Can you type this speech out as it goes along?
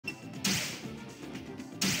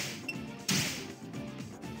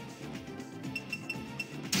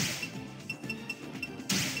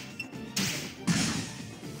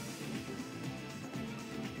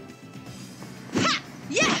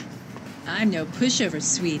I'm no pushover,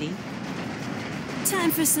 sweetie. Time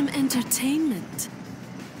for some entertainment.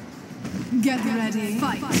 Get ready,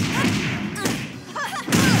 fight!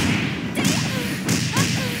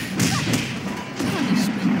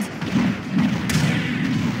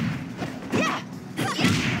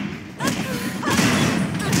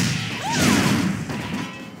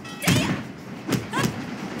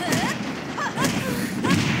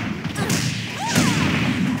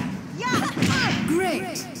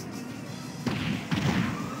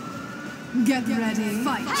 Get ready,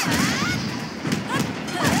 fight!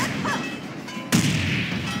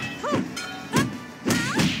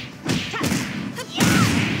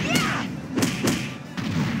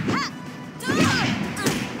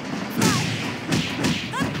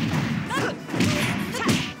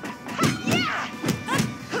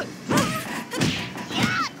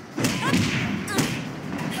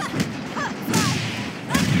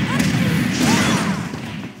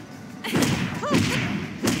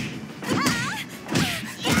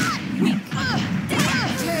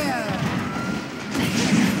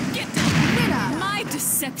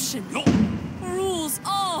 Deception rules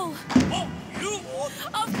all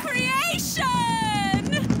of creation!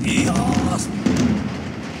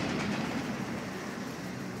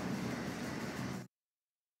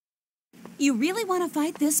 You really want to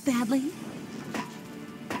fight this badly?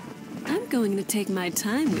 I'm going to take my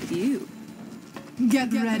time with you.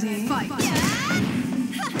 Get ready, fight!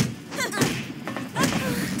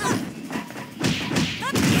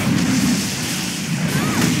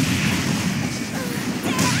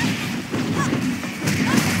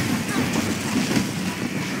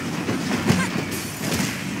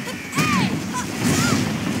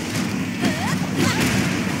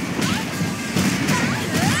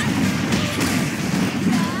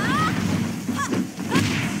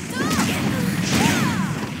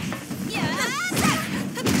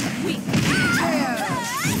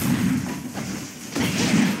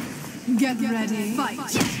 Get ready, fight!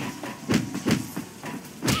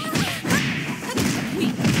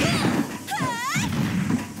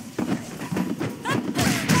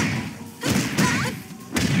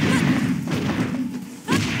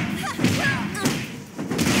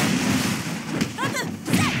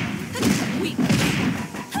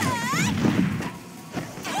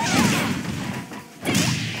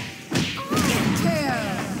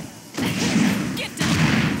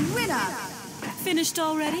 Finished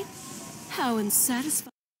already? How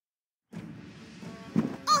unsatisfying.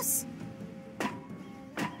 Us!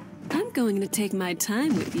 I'm going to take my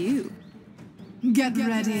time with you. Get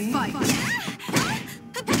ready, fight!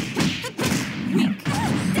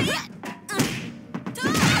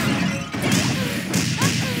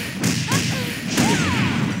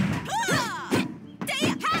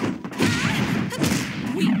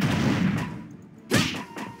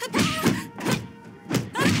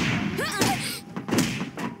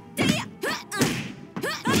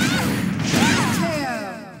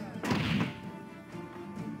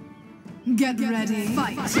 Get ready,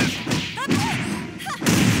 fight!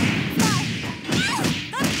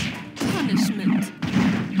 Punishment.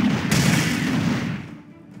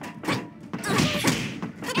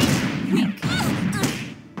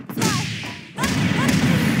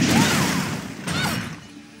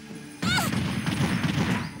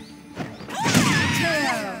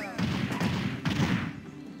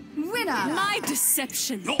 Winner! My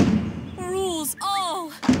deception rules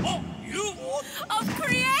all of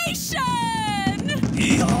creation!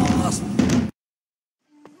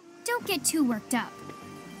 Don't get too worked up.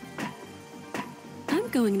 I'm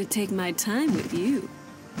going to take my time with you.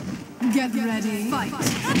 Get ready, fight!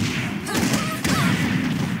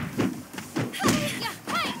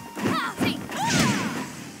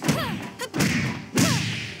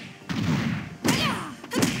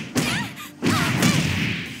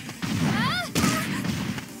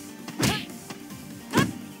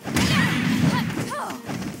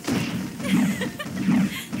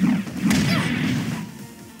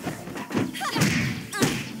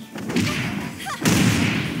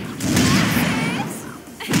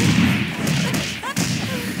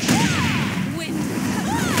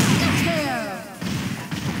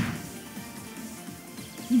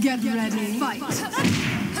 Get ready, fight!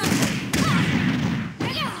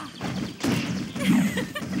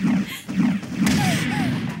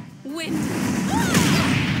 Wind.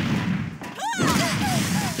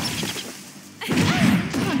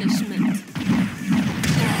 Punishment.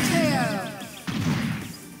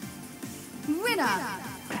 Winner!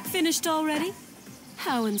 Finished already?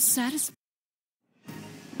 How unsatisfying.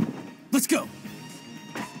 Let's go!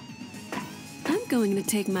 I'm going to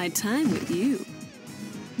take my time with you.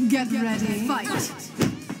 Get ready, fight!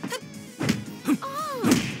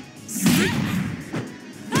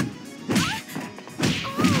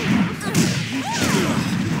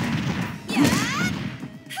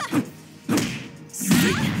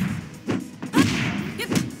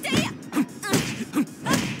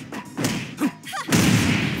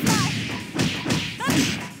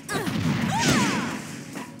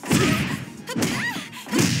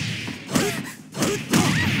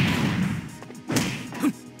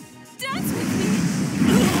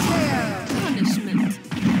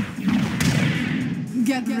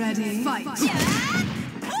 ready. Fight. That's it!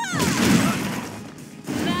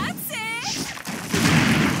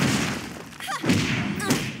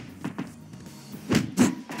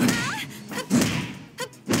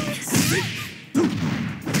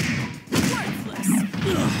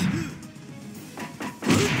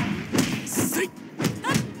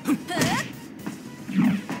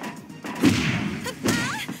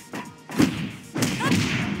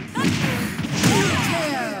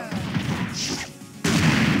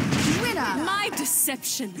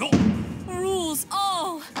 Deception rules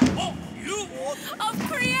all of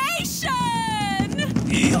creation!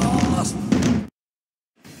 Yes.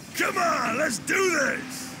 Come on, let's do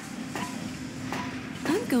this!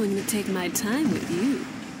 I'm going to take my time with you.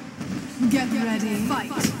 Get ready.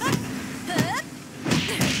 Fight.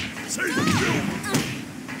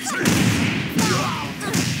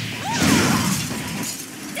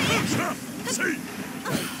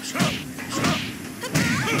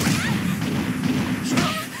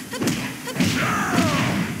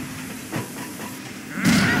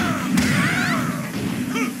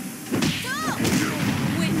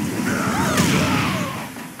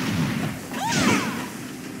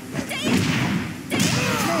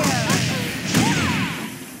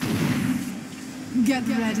 Get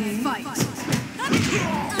ready. Fight.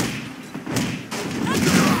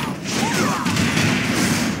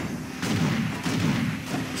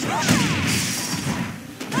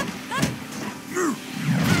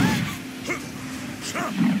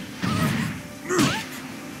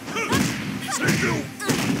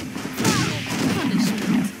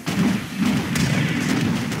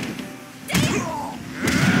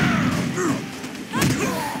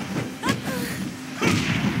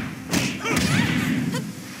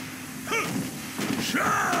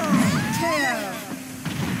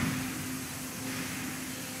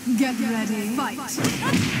 Get ready. Fight.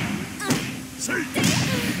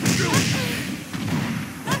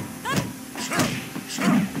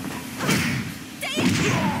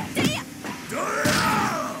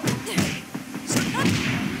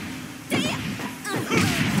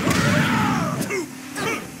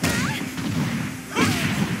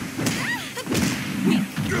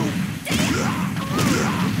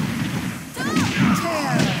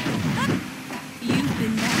 You've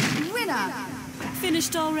been back. Winner.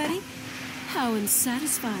 Finished already? How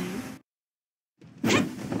unsatisfying.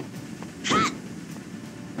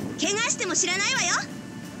 怪我しても知らないわよ。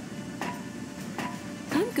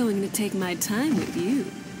 I'm going to take my time with you.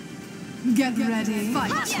 Get ready.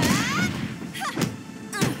 Fight.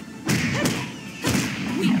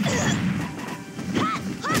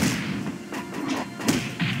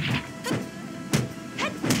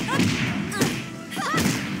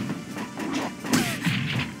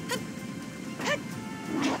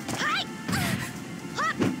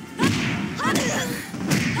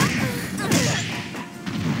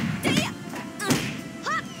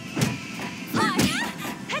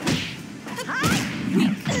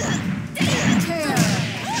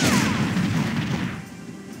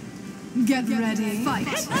 Get ready. Fight.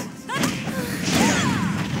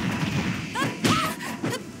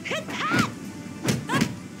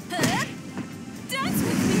 Dance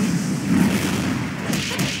with me.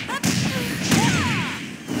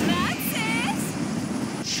 That's it.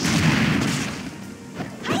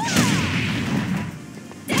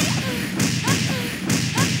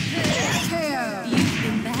 You've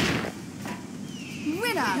been back.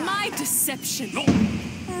 Winner. My deception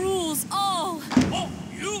rules all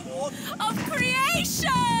of creation!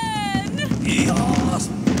 Yes.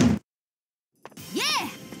 Yeah!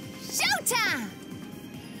 Showtime!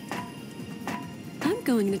 I'm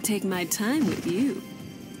going to take my time with you.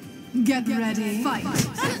 Get ready. Fight.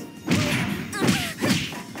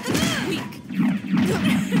 Weak.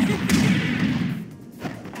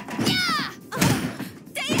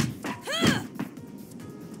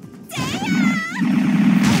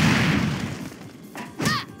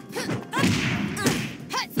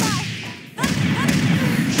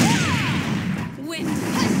 Win.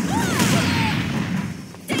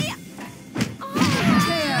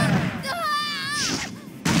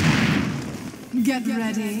 Get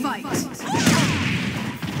ready. Fight.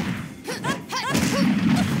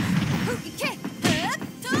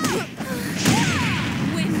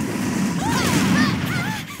 Win.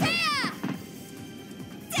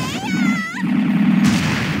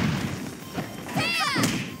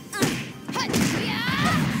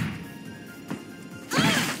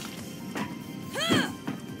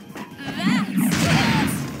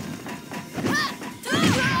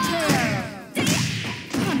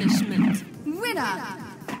 Punishment. Winner.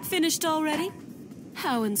 Finished already?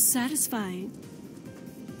 How unsatisfying.